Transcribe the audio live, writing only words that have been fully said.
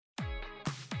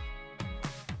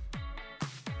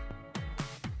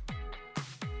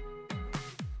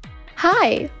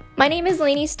Hi, my name is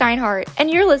Lainey Steinhardt,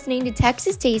 and you're listening to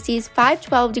Texas Tasty's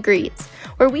 512 Degrees,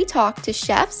 where we talk to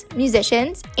chefs,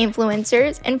 musicians,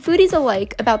 influencers, and foodies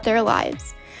alike about their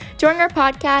lives. During our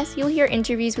podcast, you'll hear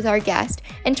interviews with our guest,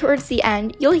 and towards the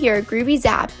end, you'll hear a groovy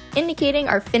zap, indicating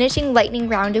our finishing lightning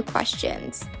round of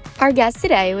questions. Our guest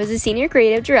today was the Senior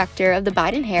Creative Director of the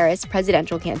Biden-Harris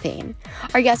presidential campaign.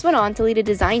 Our guest went on to lead a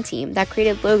design team that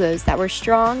created logos that were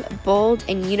strong, bold,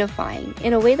 and unifying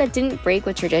in a way that didn't break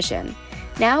with tradition.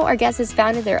 Now, our guest has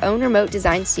founded their own remote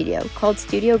design studio called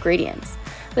Studio Gradients.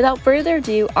 Without further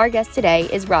ado, our guest today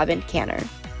is Robin Canner.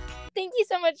 Thank you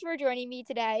so much for joining me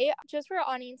today. Just for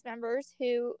audience members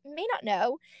who may not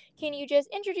know, can you just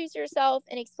introduce yourself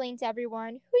and explain to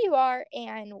everyone who you are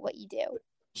and what you do?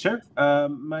 Sure.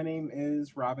 My name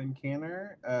is Robin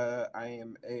Canner. I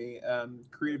am a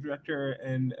creative director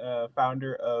and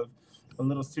founder of a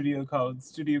little studio called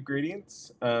Studio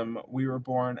Gradients. We were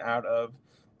born out of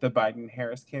the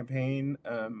Biden-Harris campaign,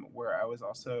 where I was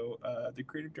also the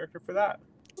creative director for that.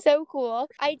 So cool.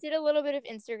 I did a little bit of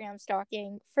Instagram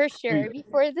stalking for sure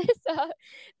before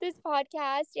this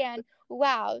podcast, and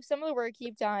wow, some of the work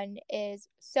you've done is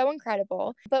so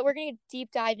incredible. But we're going to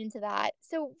deep dive into that.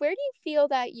 So where do you feel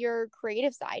that your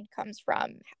creative side comes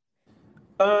from?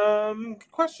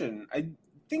 Good question. I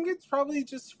think it's probably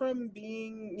just from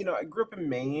being, I grew up in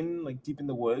Maine, like deep in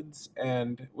the woods,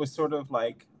 and was sort of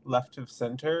like left of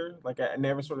center. Like I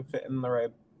never sort of fit in the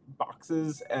right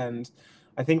boxes, and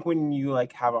I think when you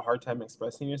like have a hard time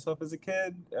expressing yourself as a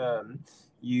kid,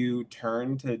 you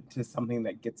turn to something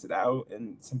that gets it out,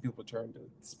 and some people turn to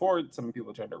sports, some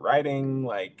people turn to writing.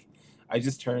 Like I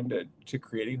just turned to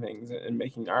creating things and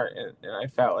making art, and I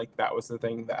felt like that was the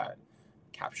thing that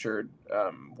captured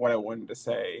what I wanted to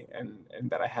say, and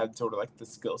that I had sort of like the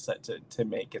skill set to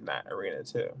make in that arena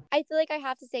too. I feel like I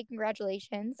have to say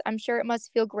congratulations. I'm sure it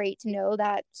must feel great to know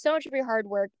that so much of your hard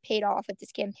work paid off with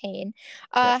this campaign.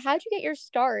 How'd you get your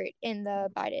start in the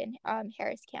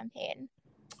Biden-Harris campaign?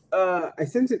 I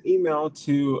sent an email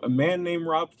to a man named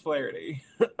Rob Flaherty.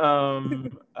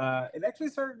 It actually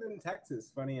started in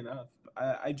Texas, funny enough.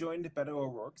 I joined Beto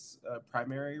O'Rourke's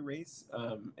primary race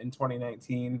in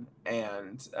 2019,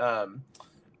 and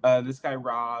this guy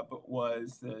Rob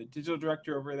was the digital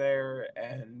director over there,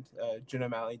 and Jen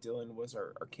O'Malley Dillon was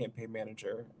our campaign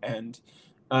manager. And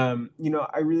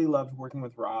I really loved working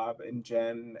with Rob and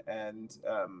Jen, and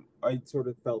I sort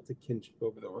of felt a kinship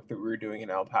over the work that we were doing in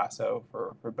El Paso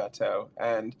for Beto.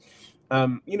 And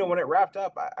when it wrapped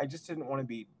up, I just didn't want to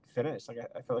be finished. Like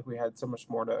I felt like we had so much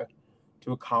more to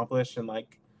accomplish, and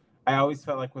like I always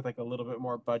felt like with like a little bit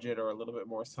more budget or a little bit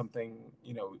more something,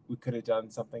 we could have done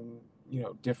something,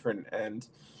 different. And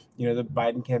the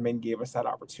Biden campaign gave us that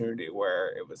opportunity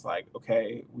where it was like,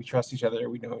 okay, we trust each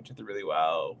other, we know each other really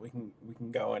well, we can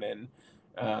go in and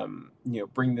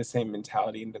bring the same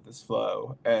mentality into this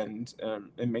flow and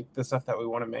make the stuff that we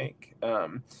want to make.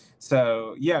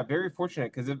 So yeah, very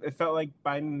fortunate, because it felt like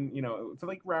Biden, it felt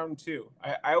like round two.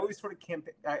 I always sort of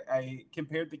I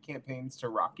compared the campaigns to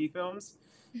Rocky films,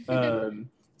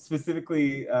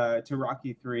 specifically to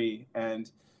Rocky 3, and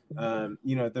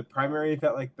the primary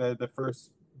felt like the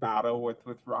first battle with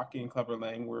Rocky and Clubber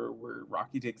Lang, where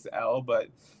Rocky takes the L, but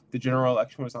the general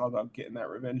election was all about getting that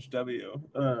revenge W.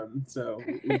 So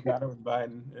we got it with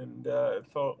Biden, and it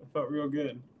felt real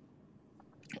good.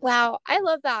 Wow, I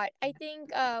love that. I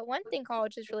think one thing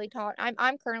college has really taught.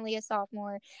 I'm currently a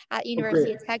sophomore at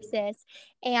University of Texas,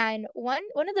 and one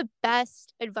of the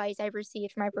best advice I've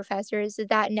received from my professors is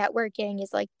that networking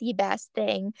is like the best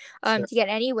thing to get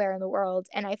anywhere in the world.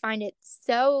 And I find it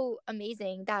so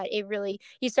amazing that it really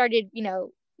you started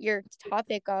your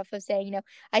topic off of saying,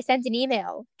 I sent an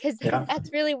email, because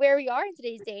that's really where we are in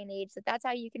today's day and age. That's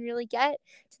how you can really get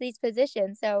to these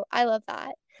positions. So I love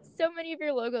that. So many of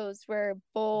your logos were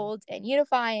bold and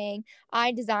unifying.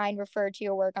 iDesign referred to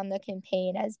your work on the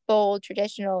campaign as bold,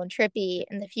 traditional, and trippy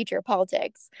in the future of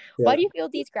politics. Yeah. Why do you feel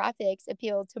these graphics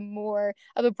appeal to more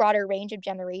of a broader range of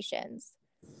generations?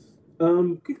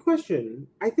 Good question.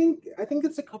 I think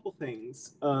it's a couple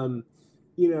things.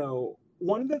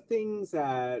 One of the things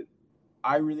that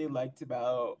I really liked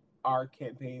about our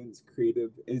campaign's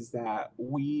creative is that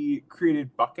we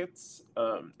created buckets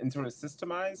and sort of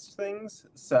systemized things.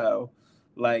 So,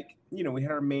 like, we had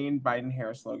our main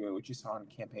Biden-Harris logo, which you saw on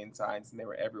campaign signs, and they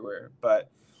were everywhere. But,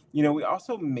 we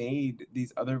also made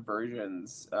these other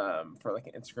versions for like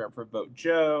an Instagram for Vote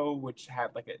Joe, which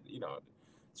had like a,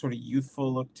 sort of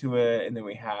youthful look to it, and then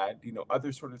we had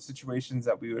other sort of situations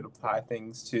that we would apply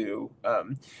things to.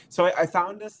 So I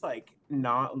found us like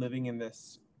not living in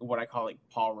this what I call like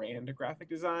Paul Rand graphic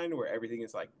design, where everything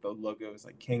is like the logo is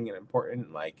like king and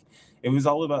important. Like it was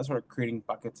all about sort of creating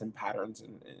buckets and patterns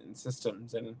and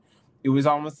systems, and it was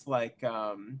almost like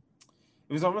a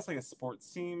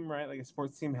sports team, right? Like a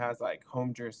sports team has like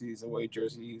home jerseys, away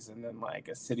jerseys, and then like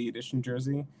a city edition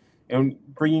jersey. And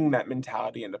bringing that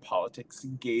mentality into politics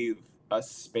gave us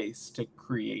space to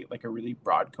create like a really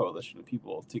broad coalition of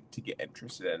people to get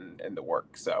interested in the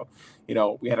work. So,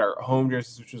 we had our home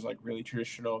jerseys, which was like really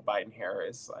traditional Biden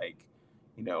Harris, like,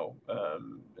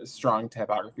 strong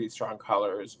typography, strong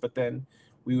colors. But then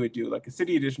we would do like a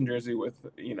city edition jersey with,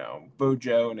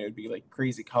 Bojo, and it would be like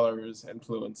crazy colors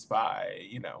influenced by,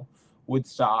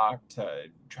 Woodstock to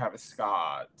Travis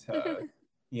Scott to,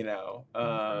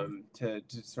 to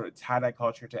sort of tie-dye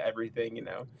culture to everything.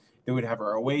 They would have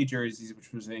our away jerseys,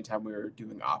 which was anytime we were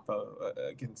doing oppo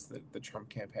against the Trump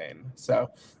campaign.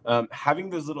 So having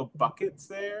those little buckets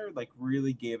there like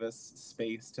really gave us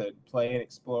space to play and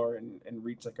explore and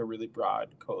reach like a really broad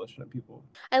coalition of people.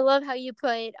 I love how you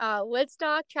put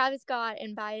Woodstock, Travis Scott,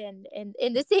 and Biden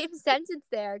in the same sentence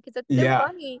there, because that's so Yeah.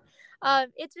 funny.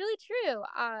 It's really true.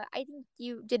 I think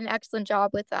you did an excellent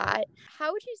job with that.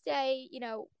 How would you say,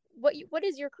 what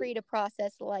is your creative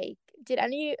process like? Did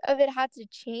any of it have to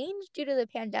change due to the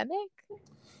pandemic?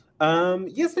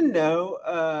 Yes and no.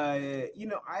 I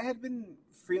had been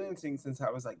freelancing since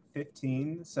I was like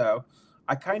 15, so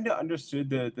I kind of understood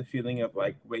the feeling of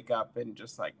like wake up and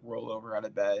just like roll over out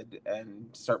of bed and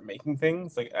start making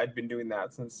things. Like I'd been doing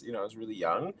that since I was really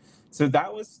young, so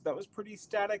that was pretty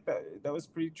static. That was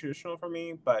pretty traditional for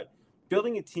me, but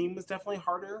building a team was definitely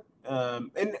harder.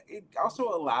 And it also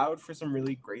allowed for some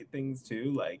really great things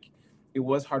too, like it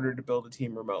was harder to build a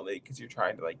team remotely because you're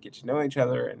trying to like get to know each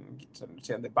other and get to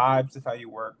understand the vibes of how you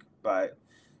work. But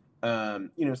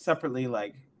separately,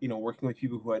 like working with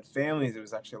people who had families, it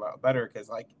was actually a lot better because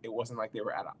like it wasn't like they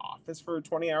were at an office for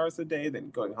 20 hours a day, then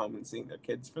going home and seeing their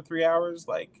kids for 3 hours.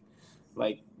 Like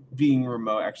being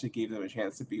remote actually gave them a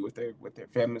chance to be with their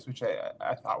families, which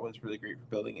I thought was really great for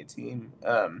building a team.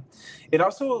 It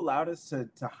also allowed us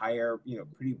to hire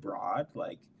pretty broad.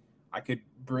 Like I could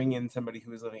bring in somebody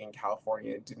who was living in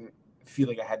California and didn't feel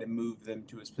like I had to move them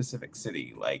to a specific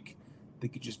city. Like they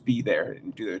could just be there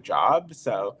and do their job.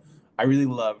 So I really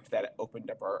loved that it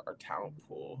opened up our talent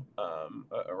pool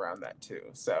around that too.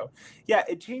 So yeah,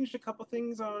 it changed a couple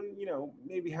things on,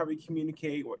 maybe how we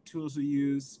communicate, what tools we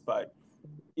use, but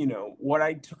what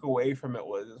I took away from it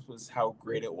was how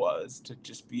great it was to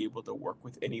just be able to work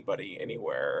with anybody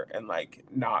anywhere and like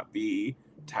not be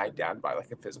tied down by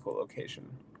like a physical location.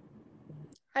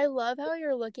 I love how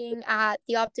you're looking at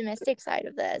the optimistic side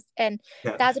of this. And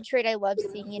Yeah. that's a trait I love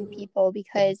seeing in people,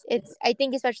 because I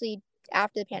think, especially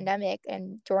after the pandemic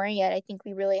and during it, I think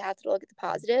we really have to look at the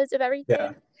positives of Yeah.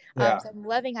 everything. Yeah. So I'm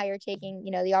loving how you're taking,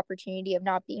 the opportunity of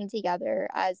not being together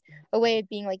as a way of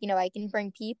being like, I can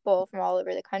bring people from all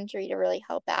over the country to really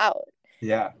help out.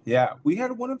 Yeah. Yeah. We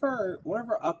had one of our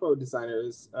Uppo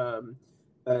designers,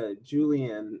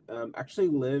 Julian, actually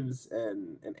lives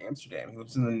in Amsterdam. He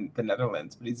lives in the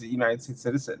Netherlands, but he's a United States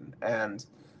citizen. And,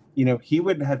 he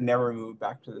would have never moved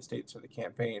back to the States for the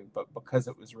campaign, but because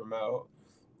it was remote,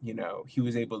 he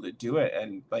was able to do it.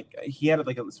 And like he had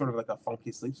like a sort of like a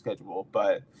funky sleep schedule.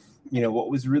 But, what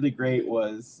was really great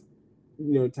was,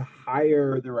 to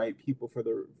hire the right people for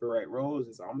the right roles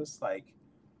is almost like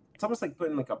it's almost like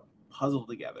putting like a puzzle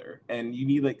together, and you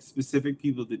need like specific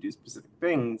people to do specific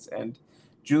things. And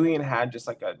Julian had just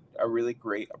like a really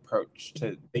great approach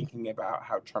to thinking about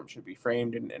how Trump should be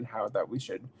framed and how that we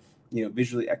should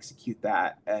visually execute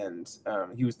that. And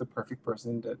he was the perfect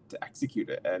person to execute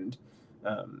it. And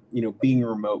being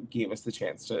remote gave us the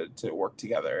chance to work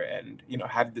together. And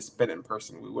had this been in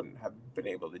person, we wouldn't have been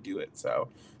able to do it. So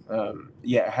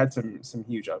yeah, it had some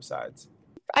huge upsides.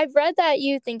 I've read that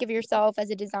you think of yourself as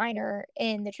a designer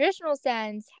in the traditional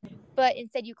sense, but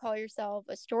instead you call yourself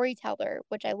a storyteller,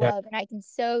 which I Yeah. love. And I can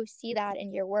so see that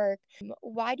in your work.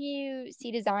 Why do you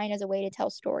see design as a way to tell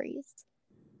stories?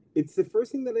 It's the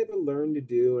first thing that I ever learned to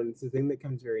do, and it's a thing that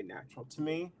comes very natural to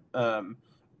me.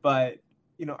 But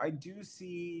I do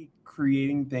see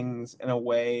creating things in a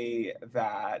way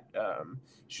that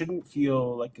shouldn't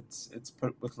feel like it's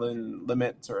put within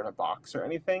limits or in a box or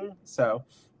anything. So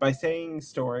by saying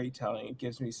storytelling, it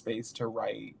gives me space to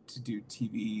write, to do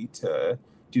TV, to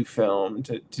do film,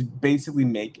 to basically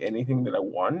make anything that I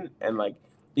want, and like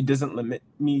it doesn't limit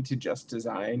me to just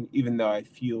design, even though I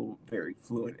feel very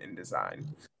fluent in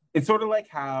design. It's sort of like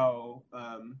how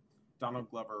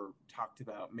Donald Glover talked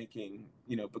about making,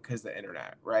 because the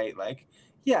internet, right? Like,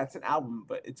 yeah, it's an album,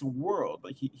 but it's a world.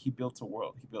 Like he built a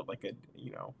world. He built like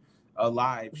a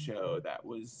live show that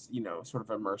was, you know, sort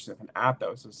of immersive, and app that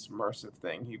was this immersive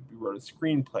thing. He wrote a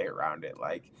screenplay around it.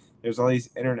 Like there's all these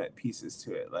internet pieces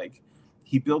to it. Like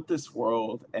he built this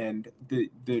world, and the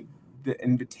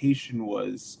invitation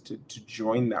was to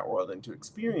join that world and to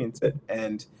experience it.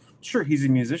 And sure, he's a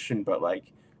musician, but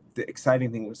like the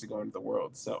exciting thing was to go into the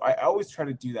world. So I always try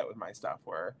to do that with my stuff,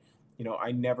 where, you know,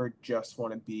 I never just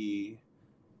want to be,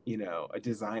 you know, a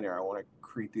designer. I want to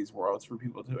create these worlds for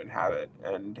people to inhabit.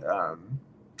 And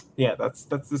yeah, that's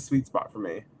the sweet spot for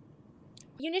me.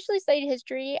 You initially studied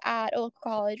history at a local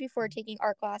college before taking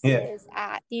art Yeah. classes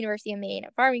at the University of Maine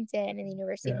at Farmington and the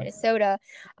University of Yeah. Minnesota.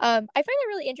 I find that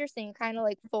really interesting, kind of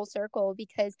like full circle,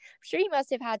 because I'm sure you must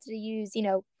have had to use, you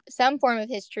know, some form of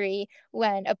history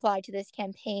when applied to this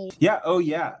campaign. Yeah. Oh,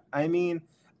 yeah. I mean,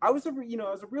 I was I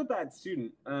was a real bad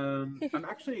student. I'm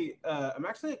actually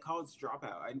a college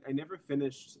dropout. I never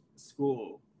finished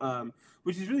school,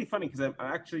 which is really funny because I'm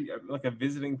like a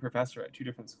visiting professor at 2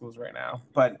 different schools right now.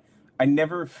 But I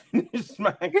never finished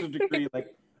my actual degree.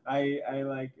 Like I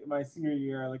like my senior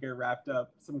year, like I wrapped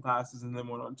up some classes and then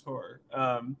went on tour.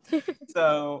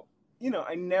 So you know,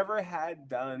 I never had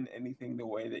done anything the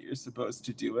way that you're supposed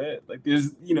to do it. Like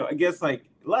there's, you know, I guess like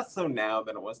less so now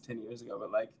than it was 10 years ago,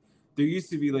 but like there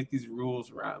used to be like these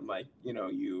rules around, like, you know,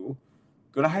 you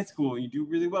go to high school and you do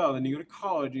really well, then you go to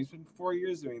college and you spend 4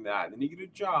 years doing that, and then you get a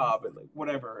job and like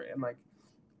whatever. And like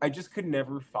I just could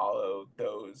never follow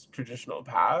those traditional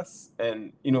paths.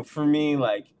 And, you know, for me,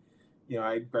 like, you know,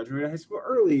 I graduated high school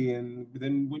early and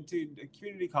then went to a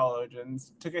community college and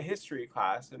took a history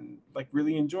class and like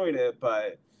really enjoyed it.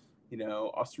 But, you know,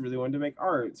 also really wanted to make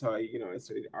art. So I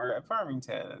studied art at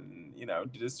Farmington and, you know,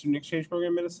 did a student exchange program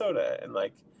in Minnesota. And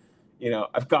like, you know,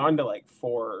 I've gone to like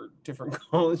 4 different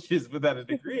colleges without a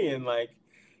degree. And like,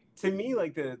 to me,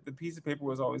 like the piece of paper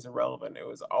was always irrelevant. It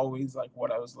was always like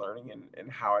what I was learning and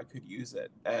how I could use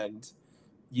it. And,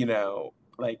 you know,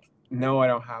 like, no, I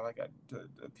don't have like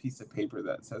a piece of paper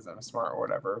that says I'm smart or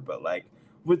whatever, but like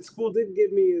what school did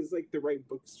give me is like the right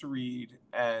books to read,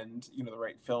 and, you know, the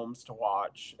right films to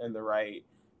watch, and the right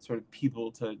sort of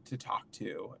people to talk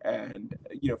to. And,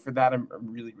 you know, for that, I'm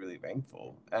really, really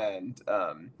thankful. And,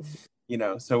 you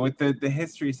know, so with the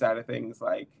history side of things,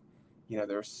 like, you know,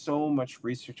 there's so much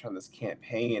research on this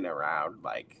campaign around,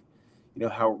 like, you know,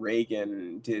 how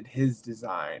Reagan did his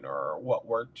design, or what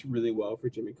worked really well for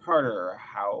Jimmy Carter, or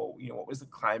how, you know, what was the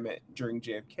climate during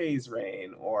JFK's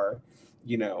reign, or,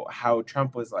 you know, how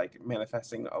Trump was like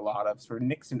manifesting a lot of sort of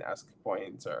Nixon-esque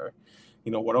points, or,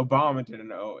 you know, what Obama did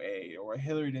in '08, or what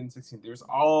Hillary did in 16. There's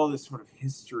all this sort of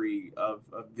history of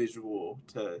visual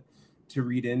to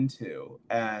read into.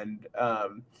 And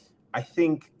I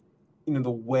think, you know,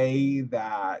 the way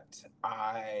that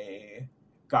I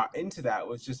got into that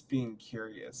was just being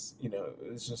curious. You know,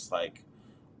 it was just like,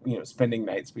 you know, spending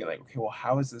nights being like, okay, well,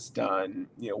 how is this done?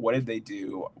 You know, what did they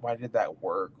do? Why did that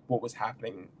work? What was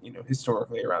happening, you know,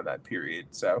 historically around that period?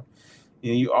 So,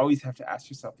 you know, you always have to ask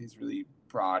yourself these really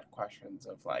broad questions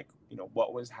of like, you know,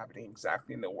 what was happening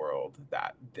exactly in the world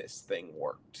that this thing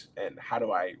worked, and how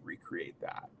do I recreate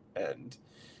that? And,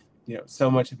 you know, so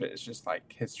much of it is just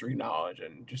like history knowledge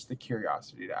and just the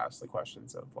curiosity to ask the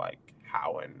questions of like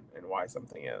how and why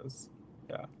something is.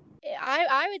 Yeah.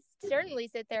 I would certainly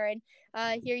sit there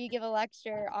and hear you give a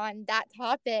lecture on that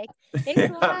topic in Yeah.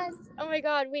 class. Oh my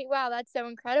God, wait, wow, that's so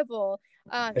incredible.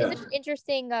 It's Yeah. such an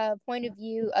interesting point of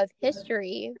view of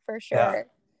history for Yeah. sure.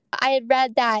 I had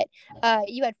read that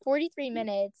you had 43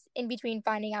 minutes in between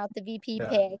finding out the VP Yeah.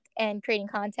 pick and creating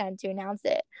content to announce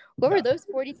it. What were Yeah. those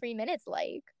 43 minutes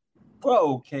like?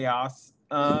 Whoa, chaos.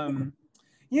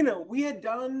 You know, we had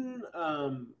done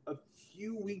a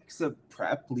few weeks of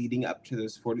prep leading up to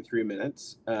those 43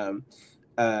 minutes. I'm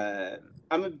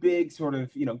a big sort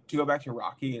of, you know, to go back to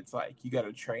Rocky, it's like you got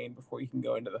to train before you can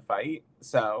go into the fight.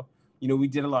 So, you know, we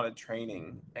did a lot of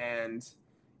training. And,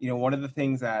 you know, one of the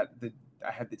things that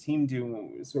I had the team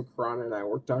do, so Karan and I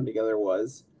worked on together,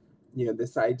 was, you know,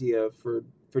 this idea for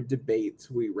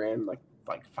debates. We ran like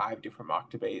 5 different mock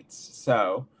debates.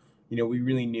 So, you know, we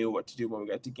really knew what to do when we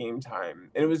got to game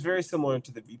time. And it was very similar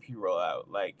to the VP rollout.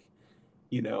 Like,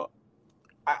 you know,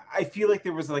 I feel like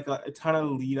there was like a ton of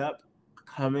lead up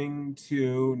coming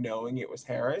to knowing it was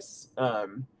Harris.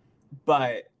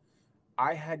 But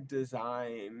I had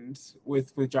designed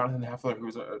with Jonathan Heffler, who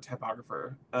was a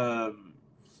typographer,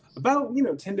 about, you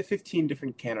know, 10 to 15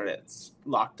 different candidates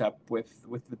locked up with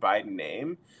the Biden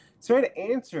name. So I had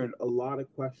answered a lot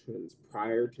of questions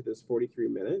prior to this 43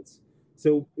 minutes.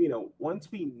 So, you know, once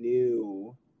we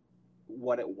knew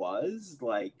what it was,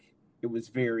 like, it was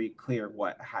very clear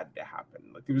what had to happen.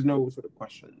 Like, there was no sort of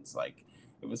questions. Like,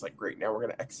 it was like, great, now we're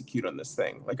going to execute on this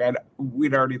thing. Like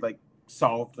we'd already like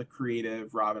solved the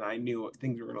creative. Rob and I knew what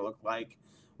things were going to look like.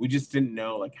 We just didn't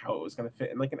know like how it was going to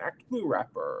fit in like an ActBlue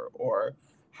wrapper, or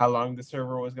how long the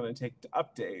server was going to take to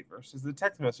update versus the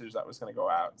text message that was going to go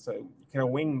out. So you kind of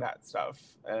wing that stuff,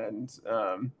 and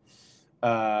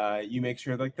you make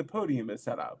sure like the podium is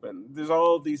set up, and there's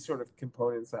all these sort of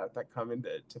components that come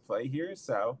into play here.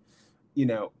 So,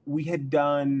 we had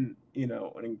done,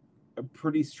 a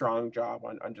pretty strong job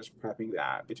on just prepping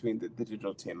that between the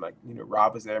digital team. Like,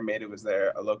 Rob was there, Maida was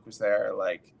there, Alok was there,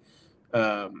 like,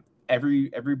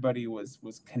 everybody was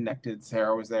connected.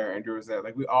 Sarah was there, Andrew was there.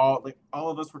 Like all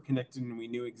of us were connected, and we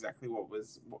knew exactly what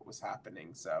was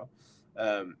happening. So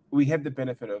we had the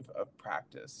benefit of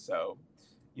practice. So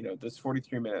those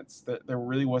 43 minutes, there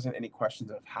really wasn't any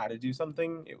questions of how to do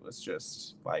something. It was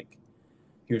just like,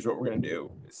 here's what we're gonna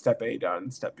do. Step A done.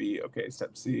 Step B, okay.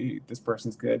 Step C, this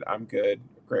person's good, I'm good,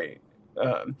 great.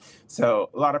 So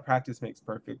a lot of practice makes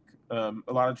perfect. A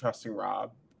lot of trusting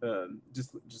Rob,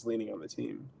 just leaning on the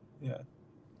team. Yeah.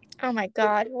 Oh my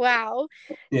God. Wow.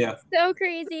 Yeah. So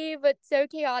crazy, but so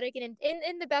chaotic, and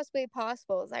in the best way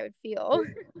possible, as I would feel.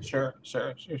 Sure.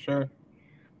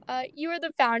 You are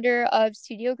the founder of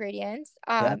Studio Gradients.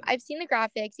 Yeah. I've seen the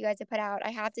graphics you guys have put out. I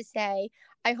have to say,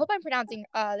 I hope I'm pronouncing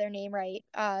their name right.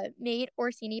 Nate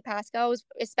Orsini Pasco was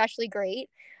especially great.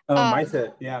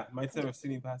 Maita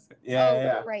Orsini Pasco.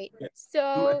 Yeah. Right.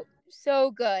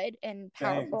 So good and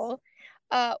powerful.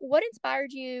 Thanks. What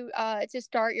inspired you to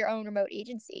start your own remote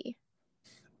agency?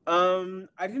 I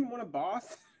didn't want a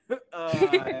boss.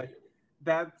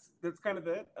 That's kind of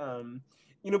it.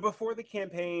 Before the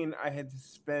campaign, I had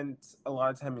spent a lot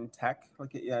of time in tech.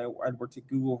 Like, I'd worked at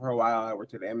Google for a while. I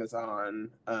worked at Amazon.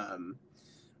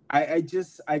 I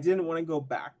didn't want to go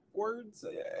backwards.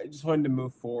 I just wanted to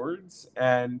move forwards.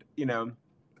 And,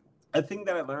 a thing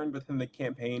that I learned within the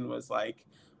campaign was like,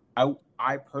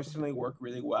 I personally work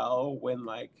really well when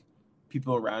like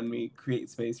people around me create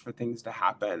space for things to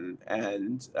happen.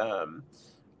 And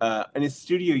in a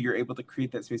studio, you're able to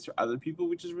create that space for other people,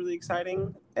 which is really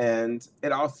exciting. And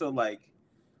it also like,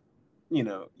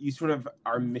 you sort of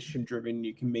are mission driven.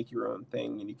 You can make your own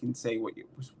thing, and you can say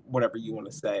whatever you want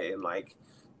to say. And like,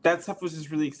 that stuff was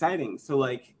just really exciting. So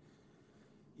like,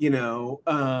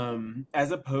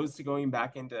 as opposed to going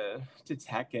back into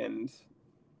tech and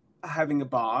having a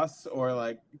boss, or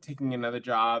like taking another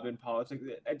job in politics,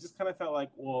 I just kind of felt like,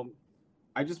 well,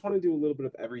 I just want to do a little bit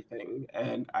of everything,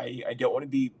 and I don't want to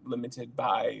be limited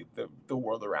by the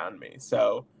world around me.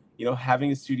 So,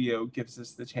 having a studio gives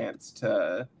us the chance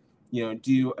to,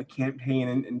 do a campaign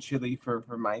in Chile for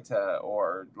Maita,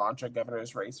 or launch a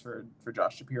governor's race for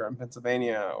Josh Shapiro in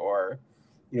Pennsylvania, or,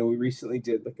 we recently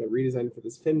did like a redesign for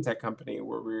this fintech company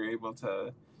where we were able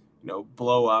to,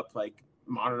 blow up like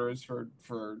monitors for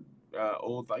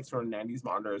old like sort of 90s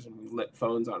monitors, and we lit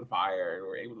phones on fire, and we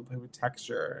were able to play with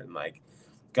texture, and like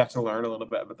got to learn a little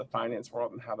bit about the finance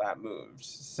world and how that moved.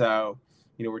 So,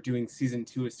 we're doing season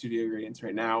 2 of Studio Gradients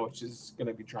right now, which is going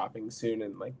to be dropping soon,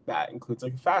 and like that includes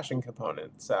like a fashion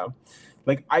component. So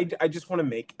like I just want to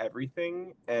make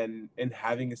everything, and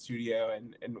having a studio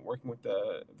and working with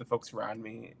the folks around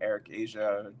me, Eric,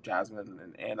 Asia, Jasmine,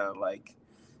 and Anna, like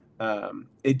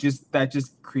that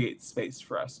just creates space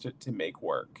for us to make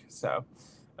work. So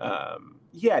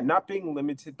not being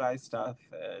limited by stuff,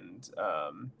 and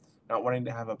not wanting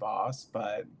to have a boss,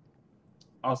 but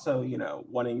also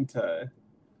wanting to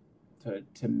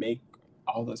make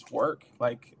all this work.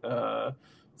 Like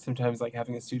sometimes like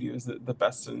having a studio is the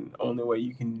best and only way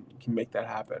you can make that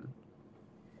happen.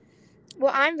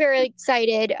 Well, I'm very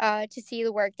excited to see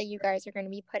the work that you guys are going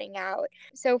to be putting out.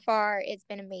 So far, it's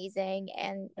been amazing.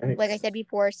 And Thanks. Like I said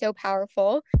before, so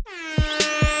powerful.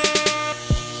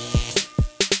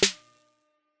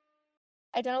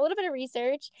 I've done a little bit of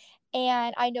research,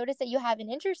 and I noticed that you have an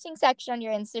interesting section on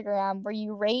your Instagram where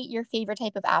you rate your favorite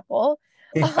type of apple.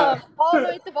 All the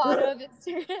way at the bottom of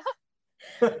Instagram.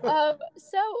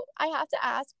 So I have to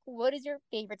ask, what is your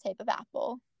favorite type of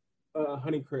apple?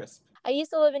 Honeycrisp. I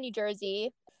used to live in New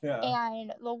Jersey. Yeah.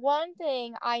 And the one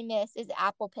thing I miss is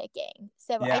apple picking.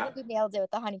 So I think we nailed it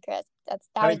with the Honeycrisp. That was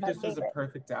my favorite. This was a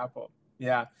perfect apple.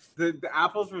 Yeah. The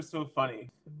apples were so funny.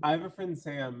 I have a friend,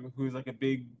 Sam, who's like a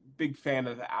big fan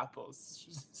of the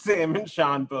apples. Sam and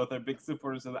Sean both are big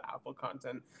supporters of the apple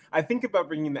content. I think about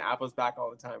bringing the apples back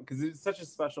all the time because it's such a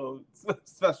special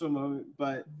moment.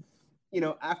 But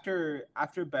after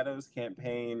Beto's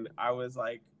campaign, I was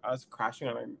crashing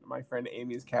on my friend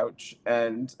Amy's couch,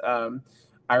 and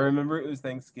I remember it was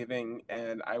Thanksgiving,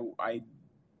 and I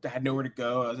had nowhere to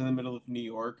go. I was in the middle of New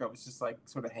York. I was just like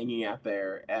sort of hanging out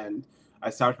there, and I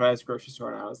stopped by this grocery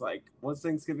store and I was like, "What's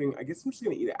Thanksgiving? I guess I'm just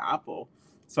gonna eat an apple."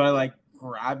 So I like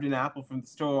grabbed an apple from the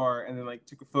store and then like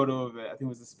took a photo of it. I think it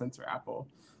was a Spencer apple,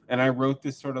 and I wrote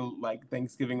this sort of like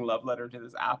Thanksgiving love letter to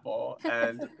this apple.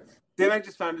 And then I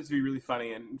just found it to be really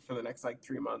funny. And for the next like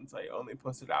 3 months, I only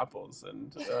posted apples,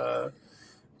 and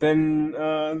then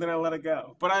I let it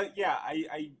go. But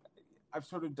I've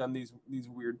sort of done these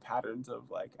weird patterns of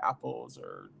like apples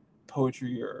or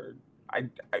poetry or I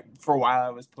for a while I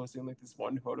was posting like this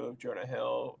one photo of Jonah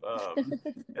Hill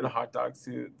in a hot dog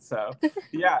suit. So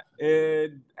yeah,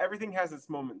 everything has its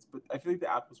moments, but I feel like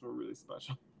the apples were really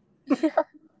special.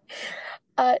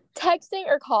 Texting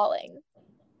or calling?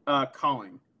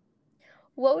 Calling.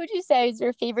 What would you say is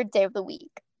your favorite day of the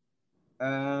week?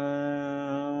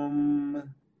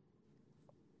 Um.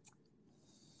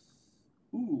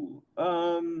 Ooh.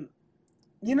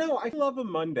 I love a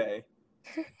Monday.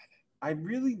 I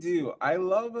really do. I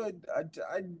love I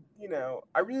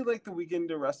really like the weekend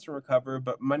to rest and recover,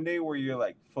 but Monday where you're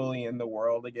like fully in the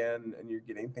world again and you're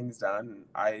getting things done,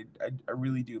 I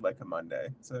really do like a Monday.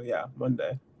 So yeah,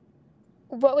 Monday.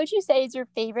 What would you say is your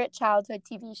favorite childhood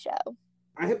TV show?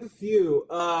 I have a few.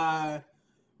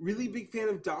 Really big fan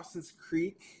of Dawson's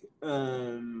Creek.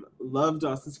 Love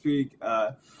Dawson's Creek.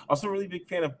 Also really big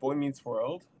fan of Boy Meets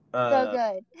World. So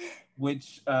good.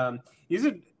 Which is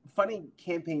a funny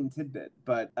campaign tidbit,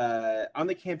 but on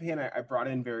the campaign I brought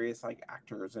in various like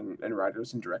actors and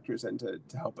writers and directors in to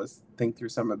help us think through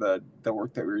some of the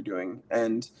work that we were doing.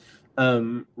 And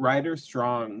Ryder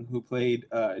Strong, who played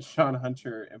Sean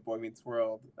Hunter in Boy Meets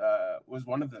World, was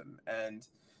one of them. And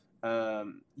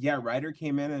Ryder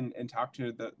came in and talked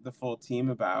to the full team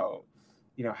about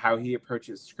how he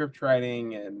approaches script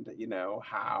writing and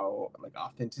how like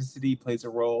authenticity plays a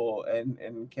role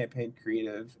in campaign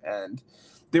creative. And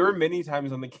there were many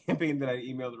times on the campaign that I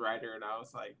emailed Ryder and I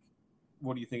was like,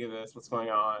 what do you think of this? What's going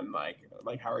on? Like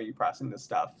how are you pressing this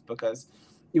stuff? Because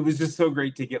it was just so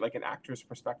great to get like an actor's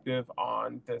perspective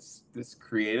on this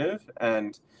creative.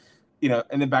 And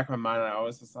in the back of my mind I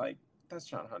was just like, that's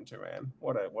Sean Hunter, man.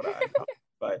 What a icon.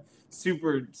 But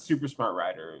super, super smart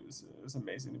writer. It was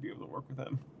amazing to be able to work with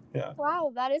him. Yeah.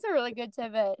 Wow, that is a really good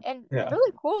tidbit. And Yeah.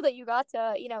 really cool that you got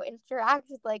to, interact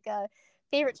with like a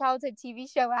favorite childhood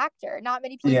TV show actor. Not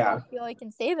many people I feel like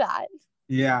can say that.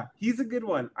 Yeah, he's a good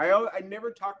one. I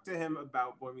never talked to him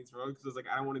about Boy Meets World because I was like,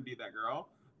 I don't want to be that girl.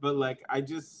 But like, I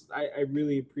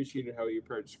really appreciated how he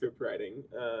approached script writing,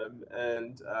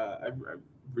 and I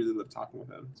really loved talking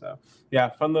with him. So yeah,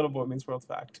 fun little Boy Meets World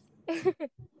fact.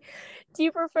 Do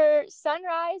you prefer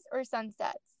sunrise or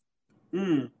sunsets?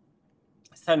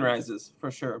 Sunrises for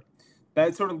sure.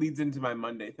 That sort of leads into my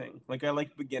Monday thing. Like I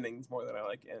like beginnings more than I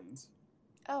like ends.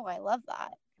 Oh, I love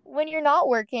that. When you're not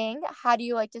working, how do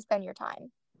you like to spend your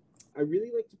time? I really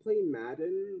like to play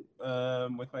Madden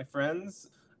with my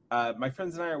friends. My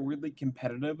friends and I are really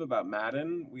competitive about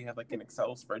Madden. We have like an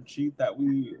Excel spreadsheet that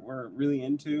we were really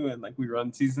into, and like we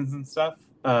run seasons and stuff.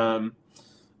 I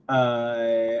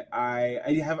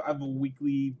have a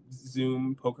weekly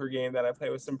Zoom poker game that I play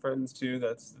with some friends too.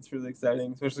 That's really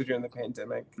exciting, especially during the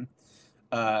pandemic.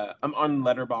 I'm on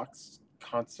Letterboxd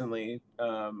constantly,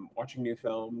 watching new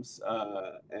films,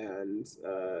 and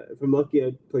if I'm lucky,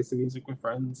 I play some music with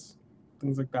friends,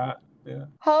 things like that. Yeah.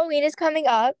 Halloween is coming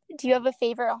up. Do you have a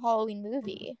favorite Halloween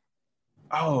movie?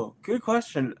 Oh, good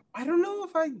question. I don't know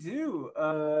if I do.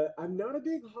 I'm not a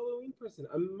big Halloween person.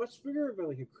 I'm much bigger of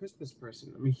like a Christmas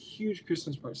person. I'm a huge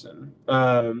Christmas person.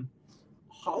 Halloween.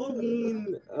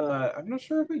 I'm not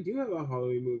sure if I do have a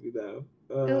Halloween movie though.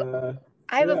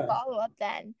 I have a follow-up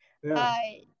then. Yeah.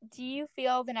 Do you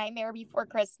feel The Nightmare Before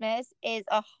Christmas is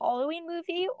a Halloween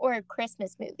movie or a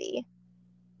Christmas movie?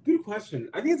 Good question.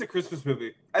 I think it's a Christmas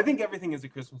movie. I think everything is a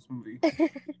Christmas movie.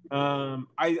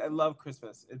 I love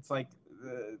Christmas. It's like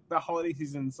the holiday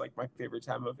season's like my favorite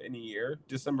time of any year.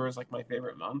 December is like my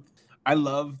favorite month. I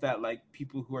love that like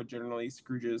people who are generally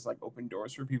Scrooges like open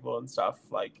doors for people and stuff.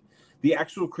 Like the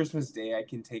actual Christmas day I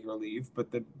can take or leave,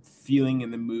 but the feeling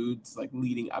and the moods like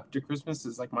leading up to Christmas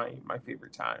is like my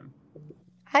favorite time.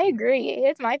 I agree.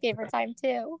 It's my favorite time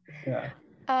too. Yeah.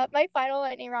 My final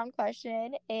lightning round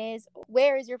question is,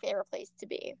 where is your favorite place to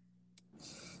be?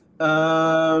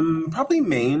 Probably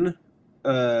Maine,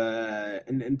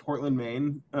 in Portland,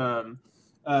 Maine.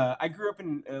 I grew up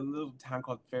in a little town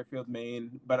called Fairfield,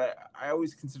 Maine, but I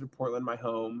always consider Portland my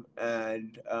home,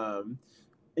 and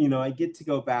I get to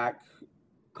go back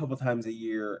a couple times a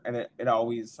year, and it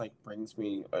always like brings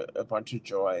me a bunch of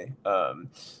joy.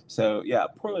 So yeah,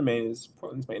 Portland's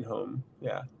main home.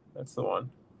 Yeah, that's the one.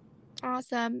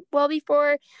 Awesome. Well,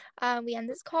 before we end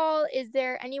this call, is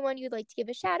there anyone you'd like to give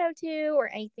a shout out to or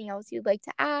anything else you'd like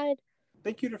to add?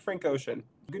 thank you to Frank Ocean.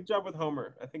 Good job with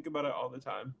Homer. I think about it all the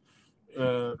time.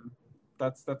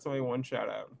 That's only one shout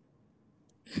out.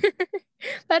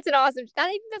 That's an awesome. I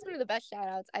think that's one of the best shout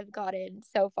outs I've gotten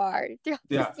so far throughout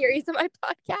this series of my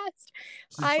podcast.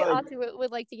 I also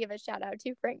would like to give a shout out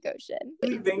to Frank Ocean.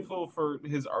 I'm thankful for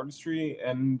his artistry,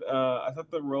 and I thought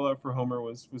the rollout for Homer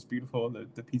was beautiful, and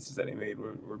the pieces that he made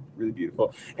were really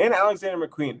beautiful. And Alexander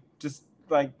McQueen, just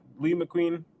like Lee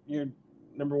McQueen, you're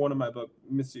number one in my book.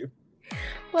 Miss you.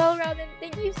 Well, Robin,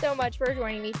 thank you so much for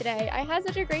joining me today. I had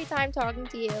such a great time talking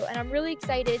to you, and I'm really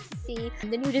excited to see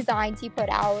the new designs you put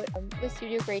out with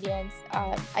Studio Gradients.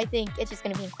 I think it's just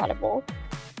going to be incredible.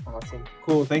 Awesome.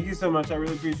 Cool. Thank you so much. I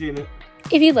really appreciate it.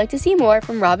 If you'd like to see more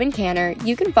from Robin Canner,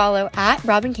 you can follow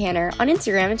 @Robin Canner on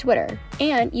Instagram and Twitter,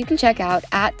 and you can check out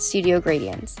 @Studio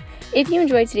Gradients. If you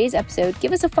enjoyed today's episode,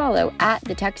 give us a follow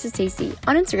 @The Texas Tasty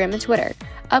on Instagram and Twitter.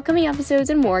 Upcoming episodes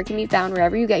and more can be found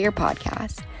wherever you get your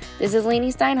podcasts. This is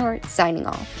Lainey Steinhardt signing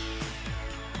off.